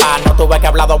tropa. No tuve que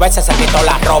hablar 2 veces, se quitó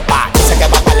la ropa. Dice que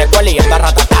va para la escuela y anda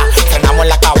ratata. Frenamos en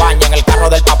la cabaña, en el carro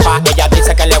del papá. Ella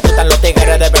dice que le gustan los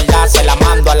tigres de verdad. Se la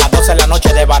mando a las 12 de la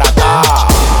noche de barata.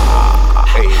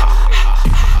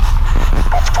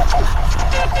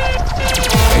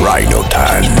 Rhino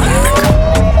Time.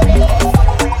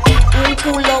 Un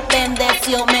culo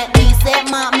bendeció, me dice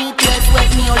mami, tú eso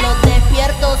es mío. Lo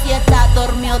despierto si está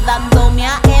dormido, dándome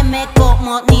a M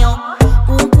como mío.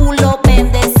 Un culo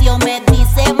bendeció, me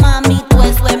dice mami, tú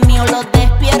eso es mío. Lo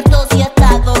despierto si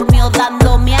está dormido,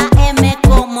 dándome a M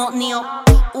como mío.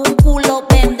 Un culo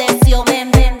bendeció,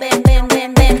 bendeció,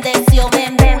 bendeció,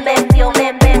 bendeció,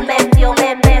 bendeció,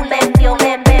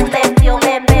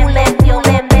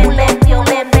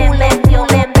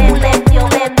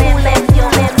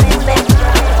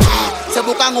 se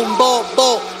buscan un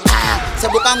bobo, se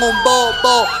buscan un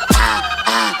bobo,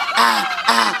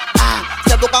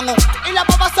 se buscan un. Y las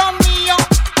papas son míos,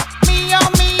 míos,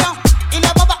 míos. Y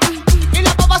las papas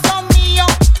son míos,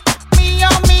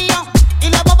 míos, míos. Y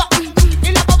las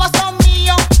papas son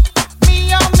míos,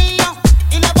 míos, míos.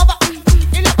 Y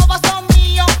las papas son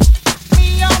míos,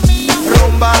 míos, míos.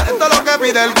 Rumba, esto es lo que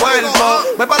pide el cuerpo.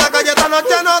 Voy para la calle esta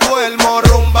noche, no duermo.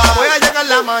 Rumba, voy a llegar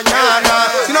la mañana.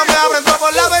 Si no me abren todo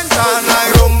por la ventana.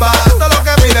 Y rumba, esto es lo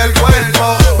que pide el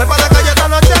cuerpo. Voy para la calle esta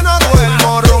noche, no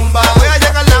duermo. Rumba, voy a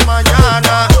llegar la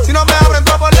mañana. Si no me abren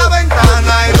todo por la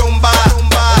ventana. Y rumba,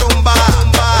 rumba, rumba,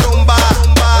 rumba, rumba,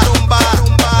 rumba, rumba,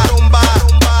 rumba,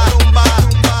 rumba, rumba.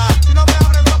 Si no me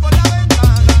abren todo por la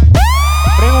ventana.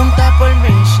 Pregunta por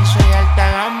mí si soy alta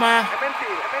gama.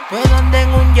 Pues donde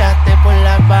en un yate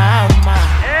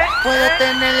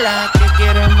la que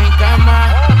quiero en mi cama.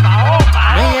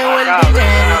 Me llevo el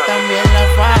dinero y también la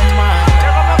fama.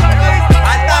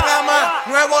 Alta gama,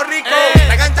 nuevo rico,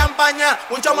 traigan champaña,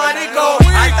 mucho marico.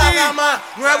 Alta gama,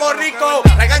 nuevo rico,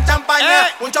 traigan champaña,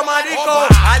 mucho marico.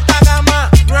 Alta gama,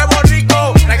 nuevo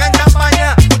rico, traigan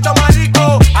champaña, mucho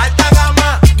marico. Alta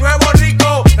gama, nuevo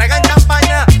rico, traigan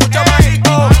champaña, mucho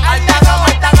marico. Alta gama,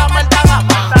 alta gama, alta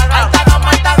gama. Alta gama,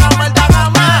 alta gama, alta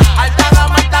gama. Alta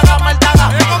gama, alta gama, alta gama.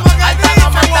 Alta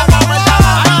gama, alta gama, alta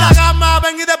gama. Alta gama,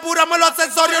 ven y depurame los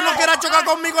accesorios. No quieras chocar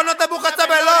conmigo, no te busques este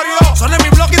velorio. Son en mi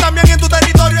blog y también en tu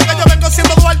territorio. Que yo vengo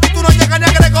siendo Duarte y tú no llegas ni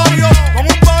a Gregorio. Con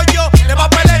un bollo, le va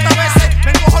peleta a veces.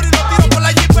 Me encojo y lo tiro por la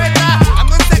jipeta.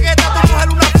 Ando en cegueta, tu mujer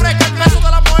una fresca. El beso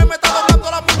de la mujer me está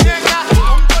doblando la muñeca.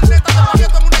 Con corneta te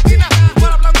paqueto en una esquina.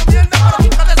 Fuera hablando mierda, pero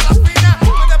nunca desafina. Me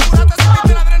depuraste sin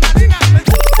viste la adrenalina.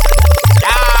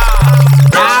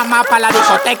 Llama pa' la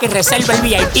discoteca y reserva el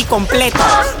VIP completo.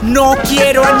 No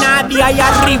quiero a nadie ahí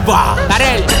arriba.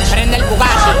 Darel, prende el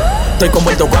Bugatti. Estoy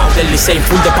como el dogado del Licey,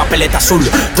 full de papeleta azul.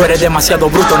 Tú eres demasiado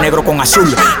bruto, negro con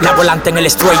azul. La volante en el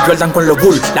straight, Jordan con los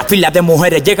bull. Las filas de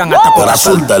mujeres llegan hasta por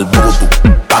azul. Del bugutu,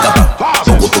 pagata,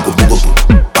 bugutu, bugutu,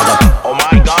 pagata. Oh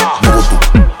my God. Bugutu,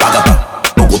 pagata,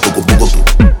 bugutu, bugutu,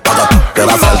 pagata. Que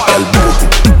la salta el bugutu,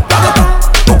 pagata,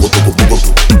 bugutu,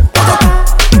 bugutu, pagata.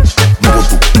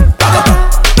 Bugutu, pagata,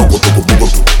 bugutu,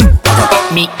 bugutu, pagata.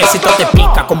 Mi éxito te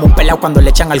pica como un pelao cuando le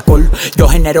echan alcohol. Yo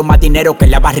genero más dinero que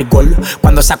la barrigol.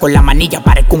 Cuando saco la manilla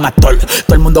parezco un actor.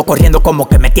 Todo el mundo corriendo como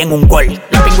que metí en un gol.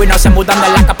 Los pingüinos se mudan de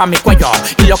la capa a mi cuello.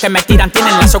 Y los que me tiran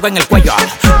tienen la soga en el cuello.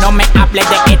 No me hables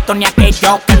de esto ni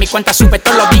aquello, que mi cuenta sube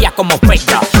todos los días como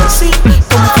fello. Sí,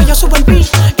 como que yo subo el beat.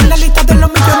 En la lista de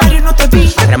los millonarios no te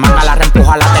vi. Remanga la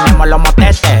reempuja, la tenemos los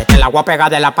motetes. Te la voy a pegar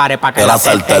de la pared pa' que la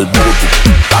salta el bugutu,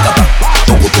 pagata,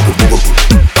 bugutu, bugutu,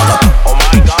 pagata. Oh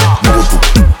my God. Bugutu,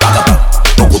 pagata,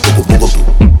 bugutu, bugutu,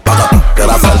 pagata. Que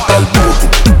la salta el bugutu,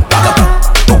 pagata,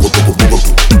 bugutu,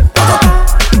 bugutu, pagata.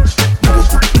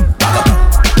 Bugutu, pagata,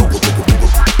 bugutu,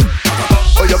 bugutu,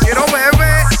 pagata. Hoy yo quiero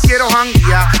beber, quiero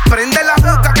janguear. Prende la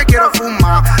juca que quiero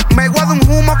fumar. Me guardo un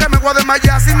humo que me guardo en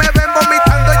Maya. Si me ven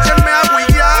vomitando, échenme agua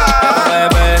y ya. Quiero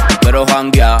beber, quiero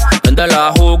janguear. Prende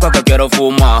la juca que quiero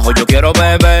fumar. Hoy yo quiero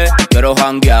beber, quiero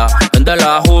janguear. Prende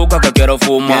la juca que quiero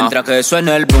fumar. Mientras que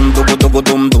suene el bum tucu tucu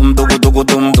tum tum tucu tucu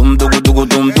tum tum tucu tucu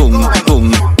tum tum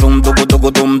tum tum tucu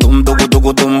tucu tum tum tucu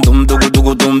tucu tum tum tucu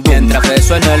tucu tum. Mientras que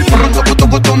suene el bum tucu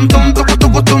tucu tum tum tucu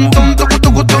tucu tum tum tucu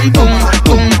tucu tum tum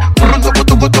tum tucu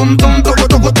tucu tum tum tucu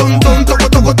tucu tum tum tucu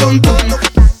tucu tum tum.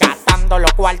 Gastando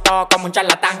los cuartos como un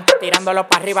charlatán, tirándolo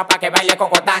para arriba pa' que baile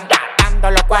cocotán.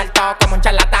 Gastando los cuartos como un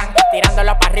charlatán,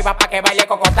 tirándolo para arriba pa' que baile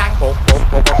cocotán.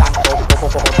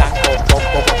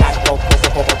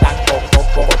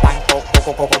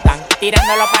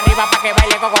 Tirándolo para arriba pa' que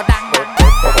baile cocotán.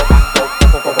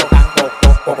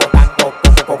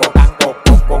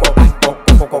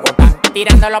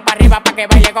 Tirándolo para arriba pa' que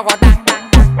baile cocotán.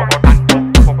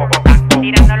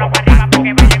 Tirándolo para arriba pa'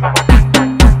 que baile cocotán.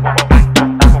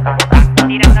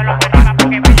 Tirándolo para arriba pa'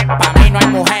 que baile cocotán. Pa' mí no hay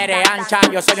mujeres anchas,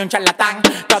 yo soy un charlatán.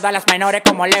 Todas las menores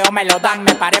como Leo me lo dan.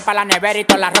 Me paré pa' la nevera y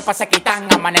todas las ropas se quitan.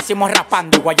 Amanecimos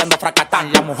raspando y guayando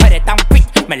fracatán. Las mujeres tan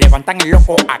fit, me levantan el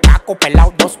loco. Acaco,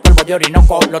 pelao, 2 polvos de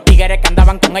orinoco. Los tigres que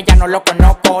andaban con ella no los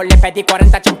conozco. Le pedí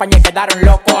 40 champañas y quedaron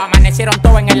locos. Amanecieron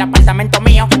todos en el apartamento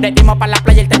mío. Le dimos pa' la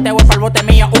playa, el teteo es pa'l bote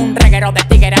mío. Un reguero de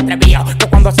tigres atrevido, que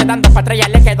cuando se dan dos patrullas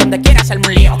le que donde quiera hacerme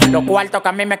un lío. Los cuartos que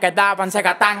a mí me quedaban se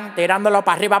gatán, tirándolo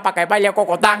pa' arriba pa' que baile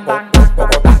cocotán.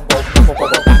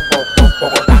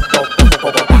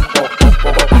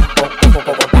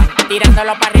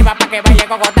 Tirándolo pa' arriba pa' que baile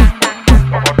cocotán.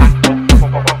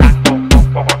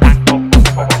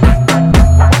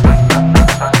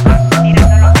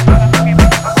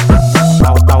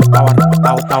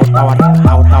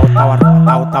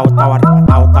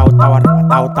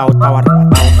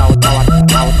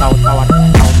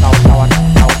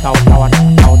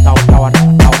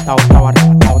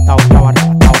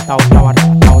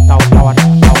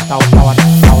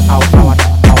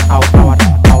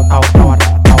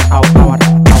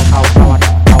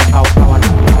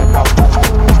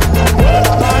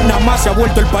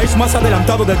 El país más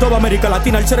adelantado de toda América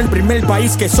Latina al ser el primer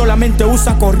país que solamente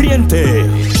usa corriente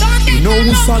y no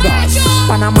usa gas.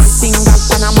 Panamá singa,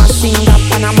 Panamá singa,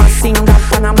 Panamá singa,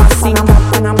 Panamá singa,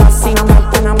 Panamá singa,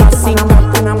 Panamá singa,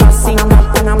 Panamá singa, Panamá singa,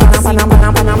 Panamá singa,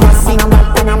 Panamá singa,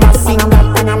 Panamá singa,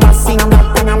 Panamá singa,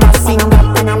 Panamá singa,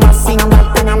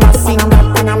 Panamá singa,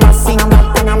 Panamá singa,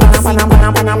 Panamá singa,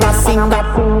 Panamá singa, Panamá singa,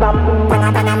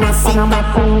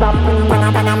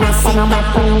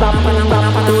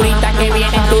 Turista que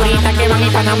vienen, turista que van y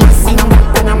Panamá singa,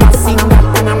 Panamá singa,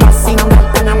 Panamá singa,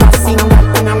 Panamá singa,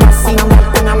 Panamá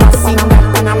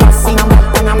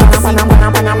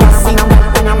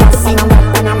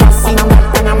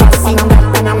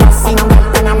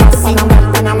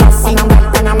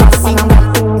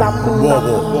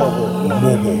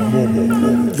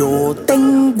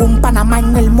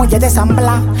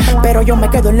ensamblar. Pero yo me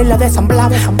quedo en la isla de San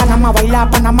Blas. Panamá bailar,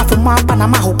 Panamá fumar,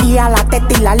 Panamá juquía, la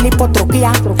teta y la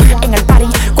lipotroquía. En el party,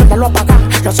 cuando lo apagan,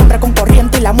 los hombres con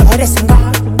corriente y las mujeres sin gas.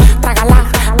 Trágala,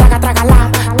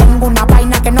 trágala. Tengo una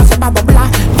vaina que no se va a doblar.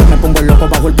 Yo me pongo loco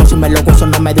bajo el pozo y me lo gozo.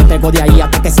 No me despego de ahí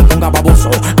hasta que se ponga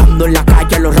baboso. Ando en la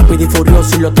calle, lo rápido y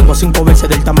furioso. Y lo tengo 5 veces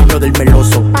del tamaño del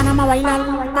meloso. Panamá bailar,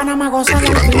 Panamá gozar.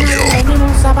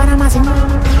 Venimos a Panamá sin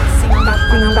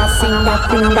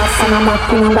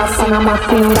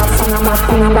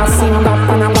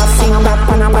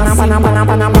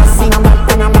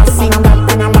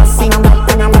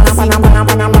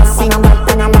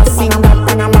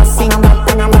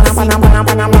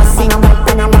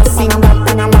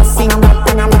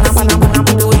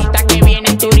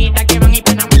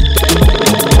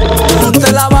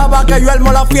que yo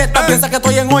armo la fiesta, piensa que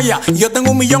estoy en olla y yo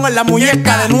tengo 1 millón en la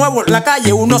muñeca. De nuevo en la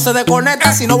calle uno se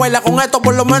desconecta. Si no baila con esto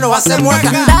por lo menos va a ser mueca.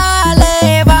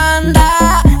 Dale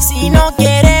banda, si no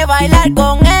quieres bailar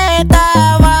con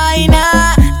esta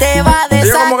vaina te va a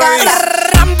desacatar.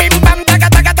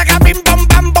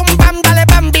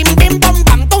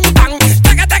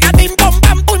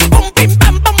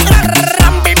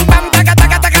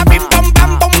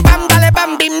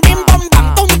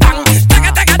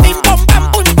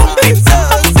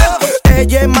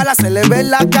 Se le ve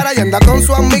la cara y anda con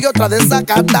su amigo otra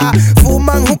desacata.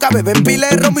 Fuman juca, beben pile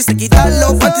romo y se quitan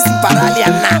los panties sin pararle a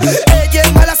nada. Ella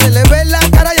es mala, se le ve la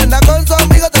cara y anda con su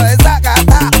amigo otra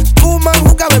desacata. Fuman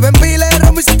juca, beben pile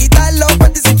romo y se quitan los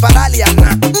panties sin pararle a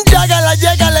nada.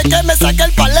 Llégale que me saque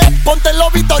el palé. Ponte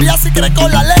los Victoria si crees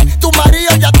con la ley. Tu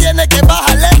marido ya tiene que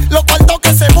bajarle. Los cuartos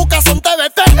que se busca son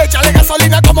TBT. Échale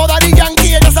gasolina como Daddy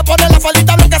Yankee. Ella se pone la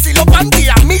faldita blanca si lo panty.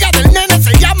 Amiga del nene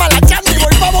se llama la Chanti.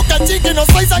 Voy pa' Boca Chica y no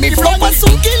soy San. Mi flow es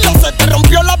 1 kilo, se te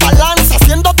rompió la balanza.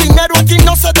 Haciendo dinero aquí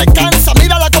no se descansa.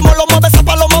 Mírala como lo mueve esa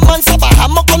paloma mansa.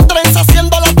 Bajamos con trenza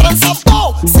haciendo la tranza.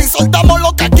 Oh, si soltamos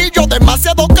los caquillos,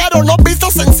 demasiado caro, no visto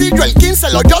sencillo. El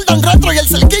 15, los Jordan Retro y el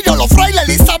cerquillo. Los frailes,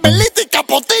 Elizabeth y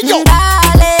Capotillo.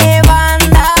 Dale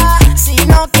banda, si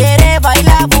no quieres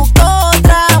bailar busca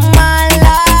otra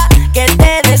mala que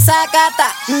te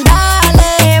desacata.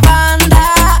 Dale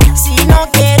banda, si no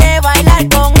quieres bailar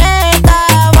con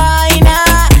esta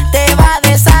vaina te va a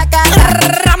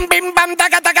desacatar. Ram bim bam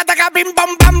taca taca taca bim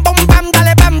bam bam bum bam.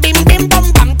 Dale bam bim bim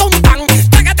bam bam tum bam.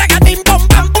 Taca taca bim bam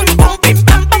bam bum bum bim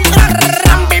bam bam.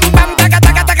 Ram bim bam taca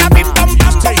taca taca bim bam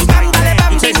bam bum bam. Dale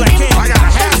bam bim bim bam.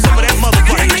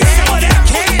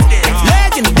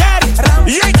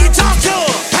 Yankee Talk Tour.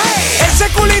 Ese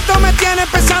culito me tiene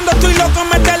pensando, estoy loco,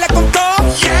 meterle con todo.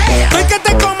 Estoy que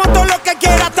te como todo lo que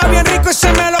quieras, está bien rico y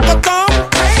se me lo costó.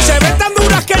 Se ven tan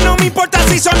duras que no me importa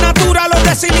si son naturales o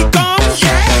de silicón.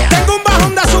 Tengo un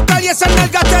bajón de azúcar y esas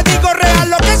nalgas te digo real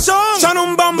lo que son. Son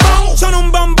un bombón, son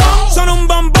un bombón, son un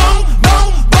bombón,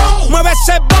 bom, bom. Mueve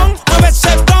ese bon, mueve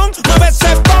ese bon, mueve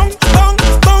ese bon, bon,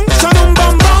 bon. Son un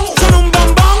bombón, son un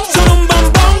bombón, son un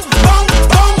bombón, bom,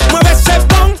 bom. Mueve ese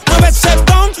bon, mueve ese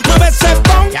bon, mueve ese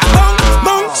bon, bom,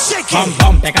 bom. Bom,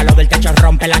 bom, pégalo del techo,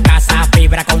 rompe la casa.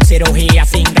 Fibra con cirugía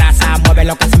sin grasa. Mueve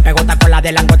lo que se empegota con la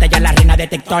de langote. Ya la reina de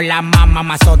TikTok, la mamá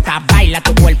mazota. Baila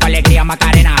tu cuerpo, alegría,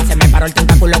 Macarena. Se me paró el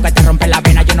tentáculo que te rompe la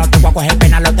vena. Yo no te voy a coger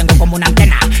pena, lo tengo como una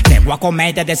antena. Te voy a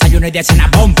comer de desayuno y de cena.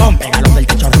 Bom, bom, pégalo del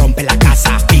techo, rompe la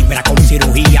casa. Fibra con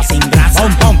cirugía sin grasa.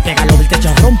 Bom, bom, pégalo del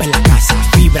techo, rompe la casa.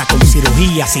 Fibra con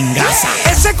cirugía sin grasa.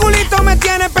 Ese culito me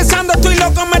tiene pensando, estoy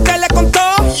loco, meterle con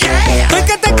todo. Estoy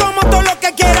que te como todo lo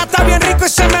que quieras, está bien rico y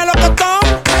se me lo costó.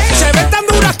 Se ven tan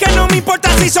duras que no me importa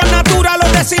si son naturales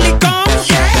o de silicón.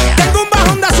 Tengo un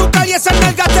bajón de azúcar y esas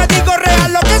nalgas te digo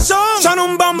real lo que son. Son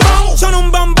un bombón, son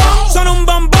un bombón, son un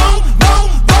bombón, bom,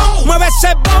 bom. Mueve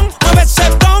ese bon, mueve ese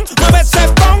bon, mueve ese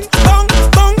bon, bom,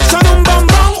 bom. Son un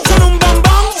bombón, son un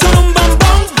bombón, son un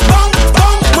bombón, bom,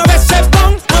 bom. Mueve ese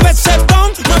bon, mueve ese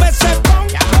bon, mueve ese bon,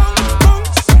 bom,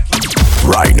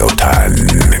 bom. Rhino Tan.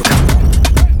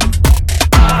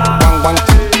 Wang wang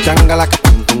changala que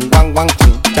wang wang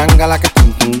changala que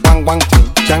wang wang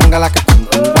changala que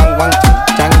wang wang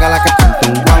changala que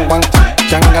wang wang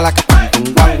changala que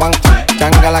wang wang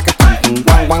changala que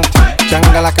wang wang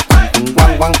changala que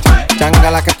wang wang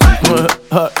changala que.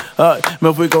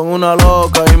 Me fui con una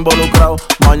loca involucrado.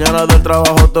 Mañana del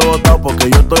trabajo te he botado porque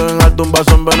yo estoy en alto, un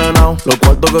vaso envenenado. Los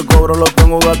cuartos que cobro los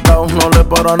tengo gastados. No le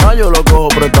paro a nada, yo lo cojo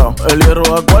prestado. El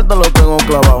hierro a cuarta lo tengo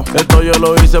clavado. Esto yo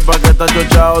lo hice pa' que está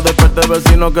chochado. Desperté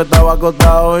vecino que estaba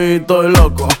acostado. Y estoy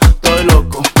loco, estoy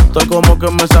loco. Estoy como que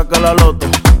me saca la loto.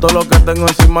 Todo lo que tengo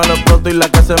encima lo exploto. Y la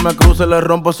que se me cruce le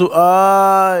rompo su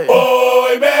ay.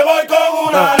 Hoy me voy con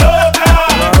una loca.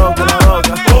 Una loca, una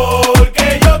loca.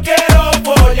 Porque yo quiero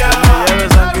follar.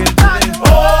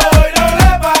 Hoy no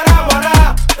le paramos a